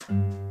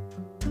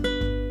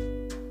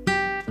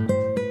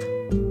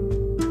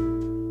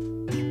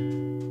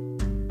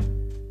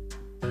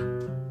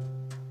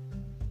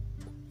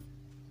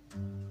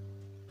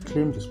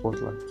Claim the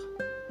spotlight.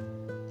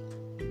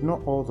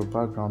 Ignore all the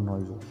background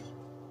noises.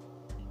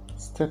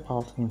 Step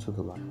out into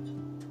the light.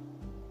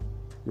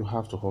 You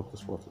have to hold the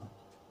spotlight.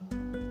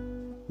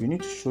 You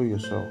need to show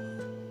yourself.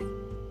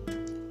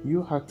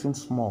 You acting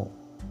small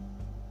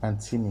and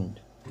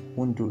timid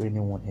won't do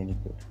anyone any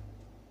good.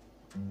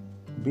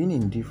 Being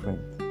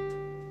indifferent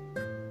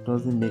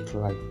doesn't make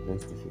life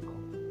less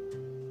difficult.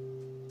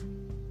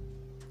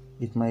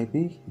 It might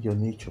be your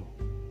nature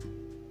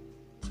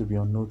to be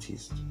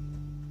unnoticed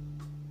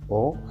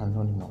or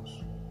anonymous,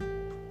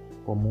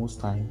 but most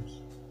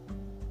times,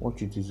 what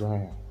you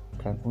desire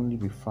can only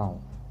be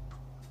found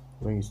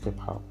when you step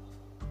out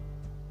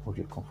of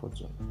your comfort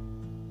zone.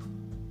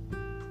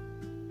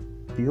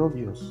 Be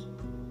obvious.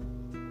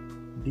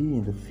 Be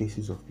in the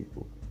faces of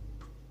people.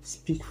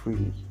 Speak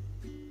freely.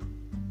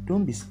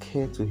 Don't be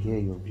scared to hear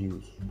your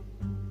views.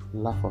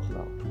 Laugh out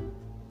loud.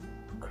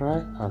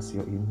 Cry as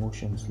your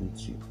emotions lead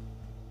you.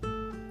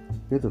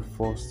 Be the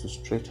first to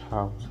stretch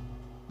out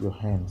your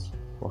hands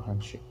for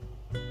handshake.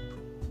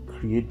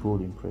 Create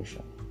bold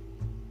impression.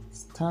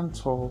 Stand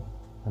tall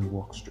and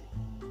walk straight.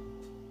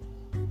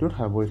 Don't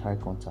avoid eye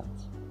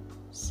contact.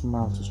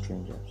 Smile to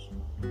strangers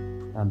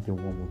and be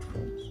warm with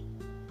friends.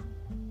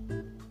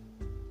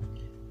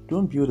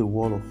 Don't build a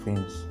wall of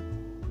fence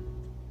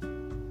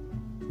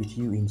with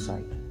you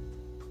inside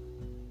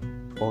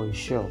or a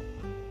shell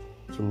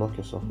to lock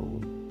yourself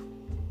away.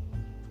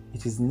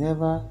 It is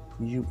never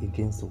you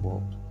against the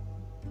world.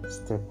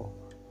 Step up.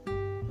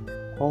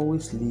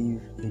 Always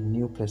leave a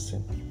new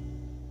person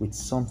with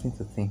something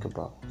to think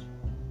about.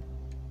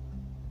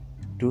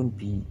 Don't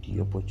be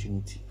the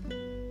opportunity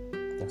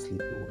that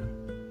slips away.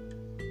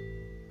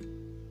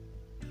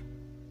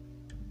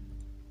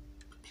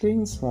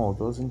 Playing small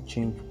doesn't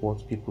change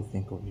what people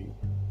think of you.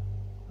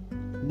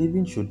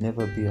 Living should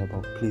never be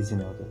about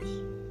pleasing others.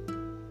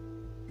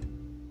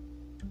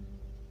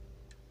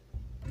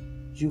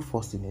 You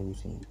first in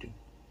everything you do.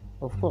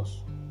 Of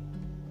course,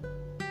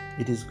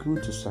 it is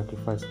good to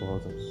sacrifice for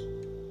others,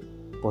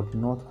 but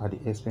not at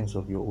the expense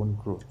of your own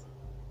growth.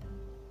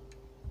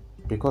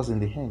 Because in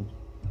the end,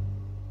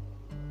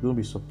 don't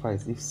be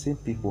surprised if same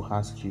people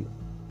ask you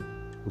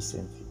who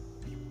sent you.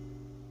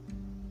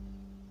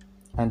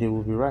 And they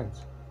will be right,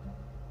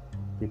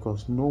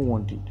 because no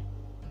one did.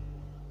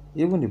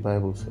 Even the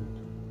Bible said,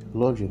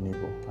 love your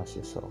neighbor as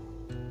yourself,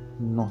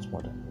 not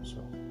more than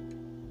yourself.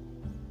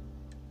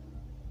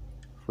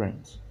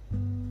 Friends,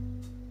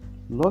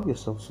 love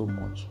yourself so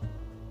much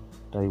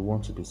that you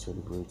want to be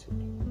celebrated.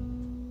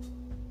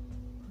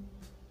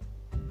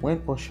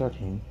 When ushered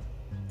in,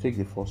 take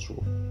the first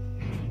row.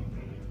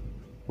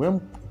 When a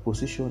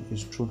position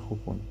is thrown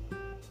open,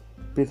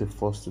 be the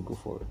first to go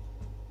for it.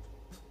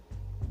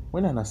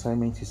 When an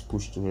assignment is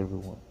pushed to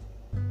everyone,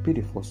 be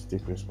the first to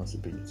take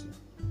responsibility.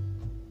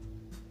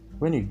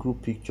 When a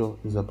group picture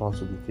is about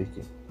to be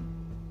taken,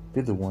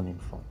 be the one in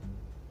front.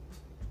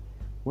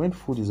 When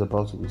food is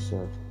about to be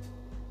served,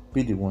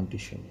 be the one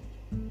dishing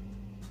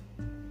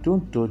it.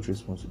 Don't dodge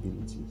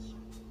responsibilities.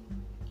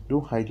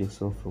 Don't hide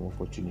yourself from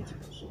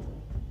opportunities.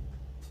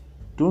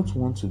 Don't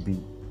want to be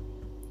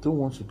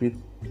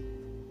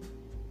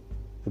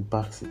the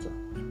backseater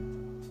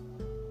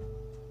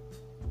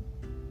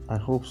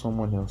and hope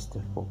someone else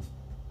step up.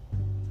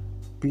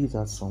 Be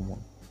that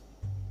someone.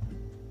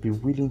 Be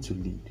willing to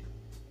lead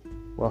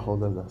while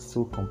others are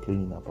still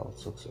complaining about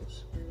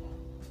success.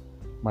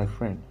 My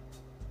friend,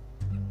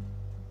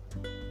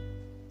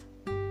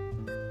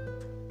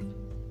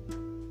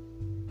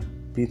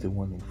 be the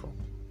one in front.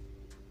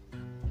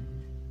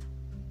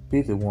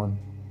 Be the one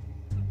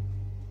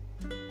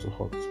to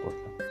hold the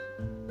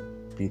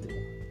spotlight. Be the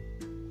one.